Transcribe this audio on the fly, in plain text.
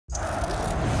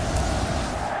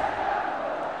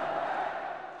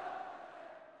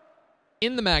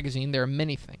in the magazine, there are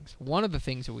many things. One of the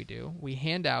things that we do, we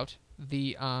hand out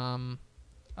the All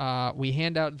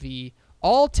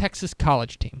Texas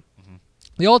College team. Mm-hmm.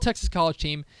 The All Texas College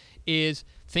team is,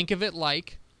 think of it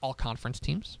like all conference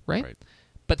teams, right?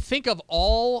 But think of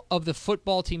all of the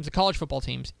football teams, the college football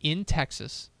teams in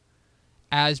Texas,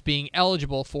 as being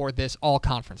eligible for this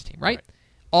all-conference team, right?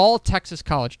 All Texas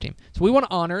College team. So we want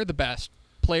to honor the best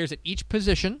players at each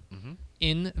position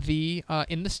in the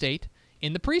state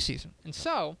in the preseason. And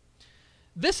so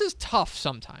this is tough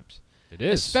sometimes. It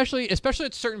is. Especially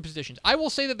at certain positions. I will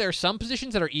say that there are some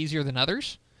positions that are easier than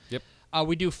others. Yep.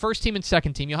 We do first team and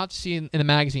second team. You'll have to see in the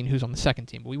magazine who's on the second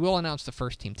team, but we will announce the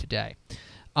first team today.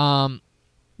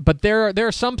 But there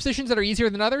are some positions that are easier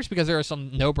than others because there are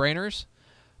some no-brainers.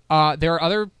 There are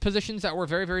other positions that were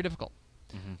very, very difficult.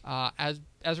 Mm-hmm.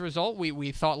 As a result,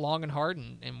 we thought long and hard,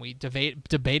 and we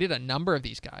debated a number of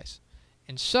these guys.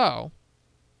 And so,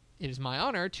 it is my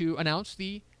honor to announce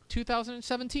the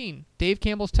 2017 Dave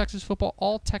Campbell's Texas Football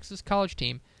All-Texas College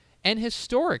Team, an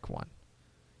historic one.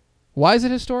 Why is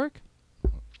it historic?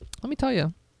 Let me tell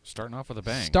you. Starting off with a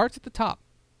bang. Starts at the top.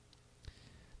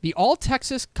 The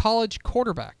All-Texas College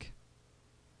quarterback,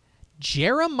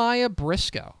 Jeremiah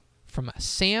Briscoe from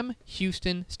Sam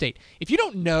Houston State. If you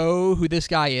don't know who this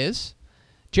guy is,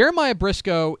 Jeremiah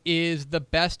Briscoe is the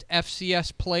best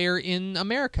FCS player in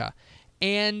America.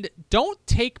 And don't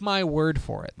take my word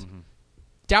for it. Mm-hmm.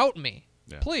 Doubt me,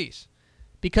 please,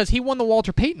 because he won the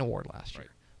Walter Payton Award last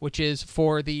year, which is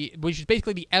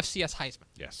basically the FCS Heisman.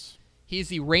 Yes. He's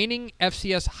the reigning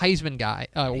FCS Heisman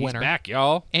winner. He's back,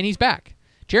 y'all. And he's back.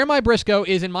 Jeremiah Briscoe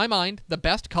is, in my mind, the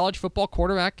best college football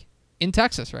quarterback in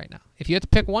Texas right now. If you have to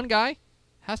pick one guy, it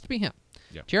has to be him.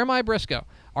 Yep. Jeremiah Briscoe,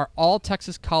 our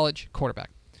all-Texas college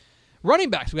quarterback. Running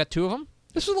backs, we got two of them.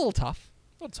 This was a little tough.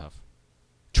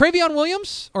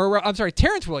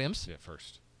 Terrence Williams. Yeah,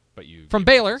 first. But you from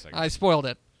Baylor. I spoiled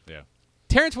it. Yeah.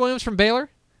 Terrence Williams from Baylor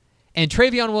and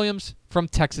Travion Williams from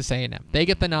Texas A&M. They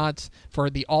get the nods for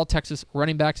the all-Texas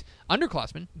running backs,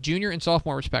 underclassmen, junior and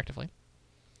sophomore respectively.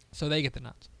 So they get the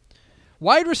nods.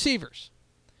 Wide receivers.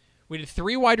 We did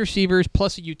 3 wide receivers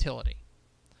plus a utility.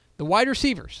 The wide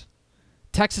receivers.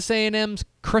 Texas A&M's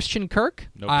Christian Kirk.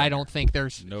 I don't think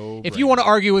there's... If you want to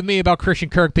argue with me about Christian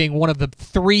Kirk being one of the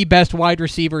 3 best wide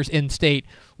receivers in state,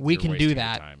 we can do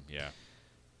that. Yeah.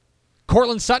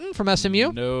 Cortland Sutton from SMU.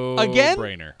 Again,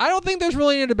 brainer. I don't think there's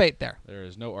really any debate there. There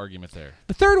is no argument there.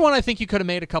 The third one, I think you could have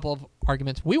made a couple of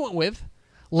arguments. We went with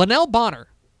Linnell Bonner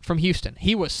from Houston.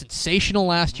 He was sensational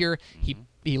last year.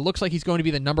 He looks like he's going to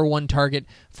be the number 1 target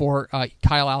for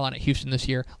Kyle Allen at Houston this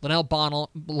year. Linnell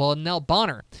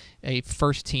Bonner, a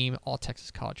first-team All-Texas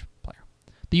College player.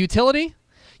 The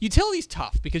utility's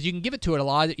tough because you can give it to it a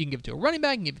lot. You can give it to a running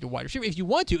back, you can give it to a wide receiver. If you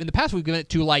want to, in the past we've given it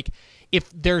to, like, if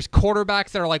there's quarterbacks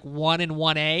that are like 1 and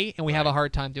 1A and we have a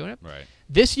hard time doing it. Right.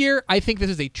 This year, I think this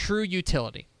is a true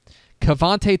utility.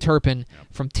 Kavontae Turpin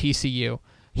from TCU.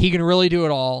 He can really do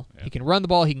it all. Yep. He can run the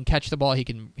ball. He can catch the ball.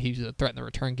 He's a threat in the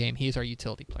return game. He's our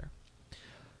utility player.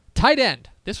 Tight end.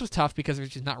 This was tough because there's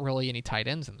just not really any tight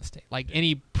ends in the state.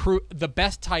 The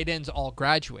best tight ends all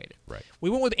graduated. Right. We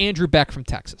went with Andrew Beck from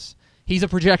Texas. He's a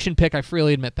projection pick. I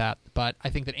freely admit that, but I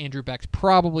think that Andrew Beck's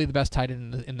probably the best tight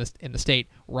end in the state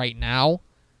right now.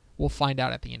 We'll find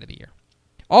out at the end of the year.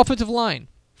 Offensive line.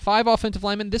 5 offensive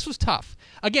linemen. This was tough.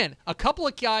 Again, a couple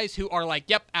of guys who are like,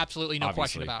 yep, absolutely no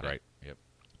question about it. Yep.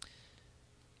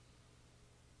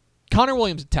 Connor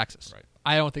Williams at Texas. Right.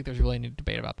 I don't think there's really any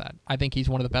debate about that. I think he's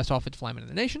one of the best offensive linemen in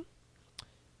the nation.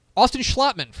 Austin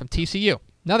Schlottman from TCU.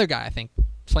 Another guy, I think,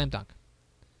 slam dunk.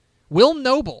 Will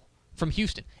Noble from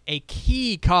Houston, a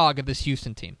key cog of this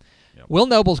Houston team. Yep. Will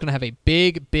Noble is going to have a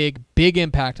big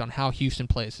impact on how Houston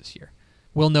plays this year.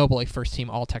 Will Noble, a first-team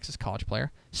All-Texas College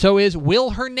player. So is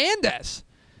Will Hernandez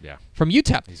from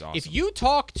UTEP. He's awesome. If you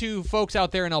talk to folks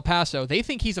out there in El Paso, they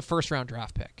think he's a first-round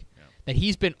draft pick. That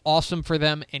he's been awesome for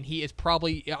them, and he is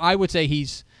I would say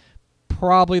he's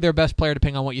probably their best player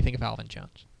depending on what you think of Alvin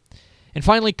Jones. And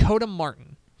finally, Coda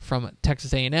Martin from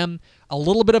Texas A&M. A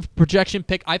little bit of a projection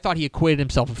pick. I thought he acquitted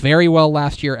himself very well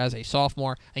last year as a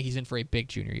sophomore. I think he's in for a big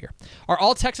junior year. Our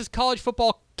All-Texas College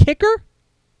football kicker,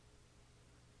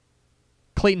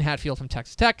 Clayton Hatfield from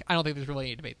Texas Tech. I don't think there's really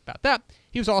any debate about that.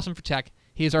 He was awesome for Tech.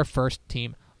 He is our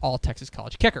first-team All-Texas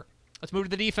College kicker. Let's move to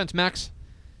the defense, Max.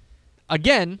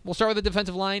 Again, we'll start with the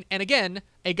defensive line. And again,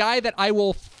 a guy that I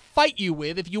will fight you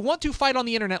with. If you want to fight on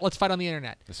the internet, let's fight on the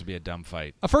internet. This would be a dumb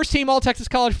fight. A first-team All-Texas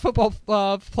College football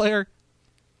player,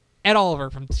 Ed Oliver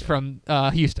from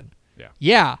Houston.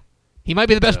 Yeah. He might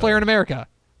be the best player in America.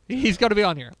 He's going to be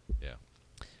on here. Yeah.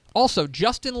 Also,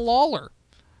 Justin Lawler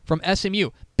from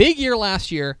SMU. Big year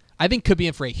last year. I think could be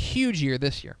in for a huge year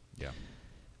this year. Yeah.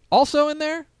 Also in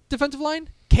there, defensive line,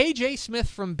 KJ Smith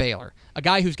from Baylor, a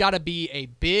guy who's got to be a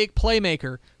big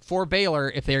playmaker for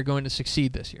Baylor if they are going to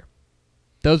succeed this year.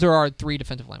 Those are our 3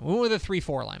 defensive linemen. We went with a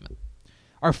 3-4 lineman.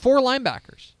 Our 4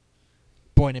 linebackers.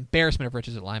 Boy, an embarrassment of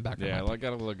riches at linebacker. Yeah, I got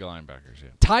to look at linebackers, yeah.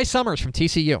 Ty Summers from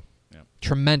TCU. Yep.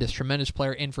 Tremendous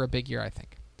player, in for a big year, I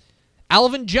think.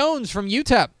 Alvin Jones from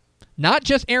UTEP. Not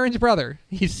just Aaron's brother.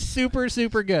 He's super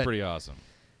good. Pretty awesome.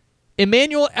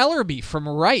 Emmanuel Ellerby from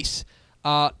Rice.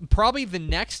 Probably the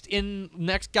next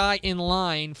guy in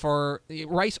line for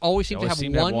Rice. Always seems to have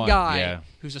one guy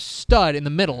who's a stud in the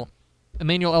middle.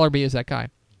 Emmanuel Ellerby is that guy.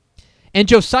 And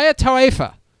Josiah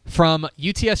Tauefa from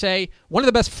UTSA, one of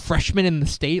the best freshmen in the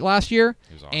state last year,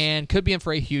 awesome. And could be in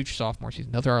for a huge sophomore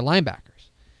season. Those are our linebackers.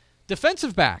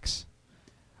 Defensive backs.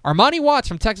 Armani Watts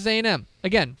from Texas A&M.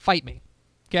 Again, fight me.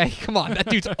 Okay, come on. That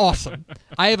dude's awesome.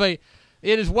 It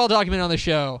is well documented on the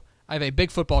show. I have a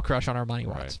big football crush on Armani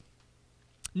Watts. Right.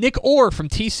 Nick Orr from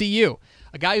TCU,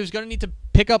 a guy who's going to need to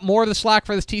pick up more of the slack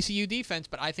for this TCU defense,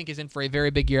 but I think is in for a very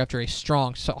big year after a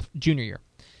strong junior year.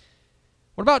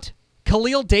 What about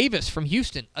Khalil Davis from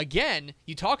Houston? Again,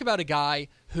 you talk about a guy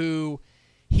who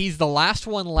he's the last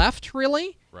one left,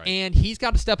 really, right. And he's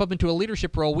got to step up into a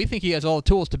leadership role. We think he has all the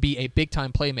tools to be a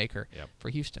big-time playmaker for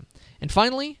Houston. And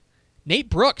finally, Nate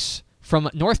Brooks from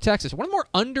North Texas, one of the more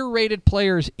underrated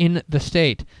players in the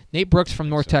state. Nate Brooks from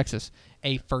North Texas,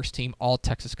 a first-team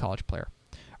All-Texas college player.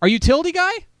 Our utility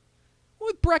guy?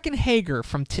 With Brecken Hager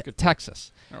from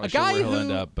Texas. A guy who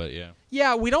end up, but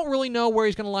yeah, we don't really know where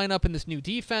he's going to line up in this new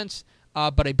defense,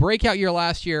 but a breakout year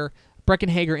last year. Brecken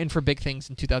Hager in for big things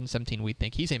in 2017. We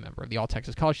think he's a member of the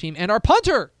All-Texas college team. And our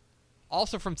punter,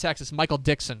 also from Texas, Michael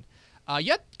Dixon.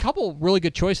 Yet a couple really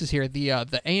good choices here. The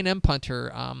A&M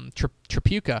punter,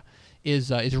 Trapuka,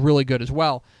 is really good as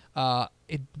well.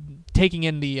 Taking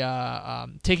on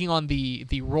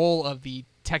the role of the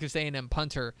Texas A&M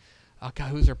punter. God,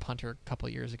 who was their punter a couple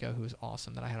of years ago who was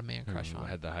awesome that I had a man crush on?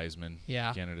 Had the Heisman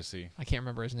candidacy. I can't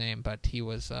remember his name, but he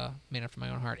was man after my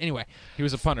own heart. Anyway. He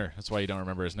was a punter. That's why you don't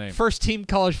remember his name. First team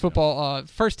college football,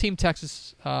 first team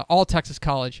Texas, all-Texas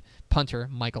college punter,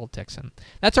 Michael Dixon.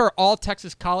 That's our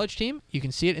all-Texas college team. You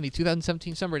can see it in the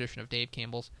 2017 summer edition of Dave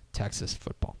Campbell's Texas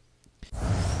Football.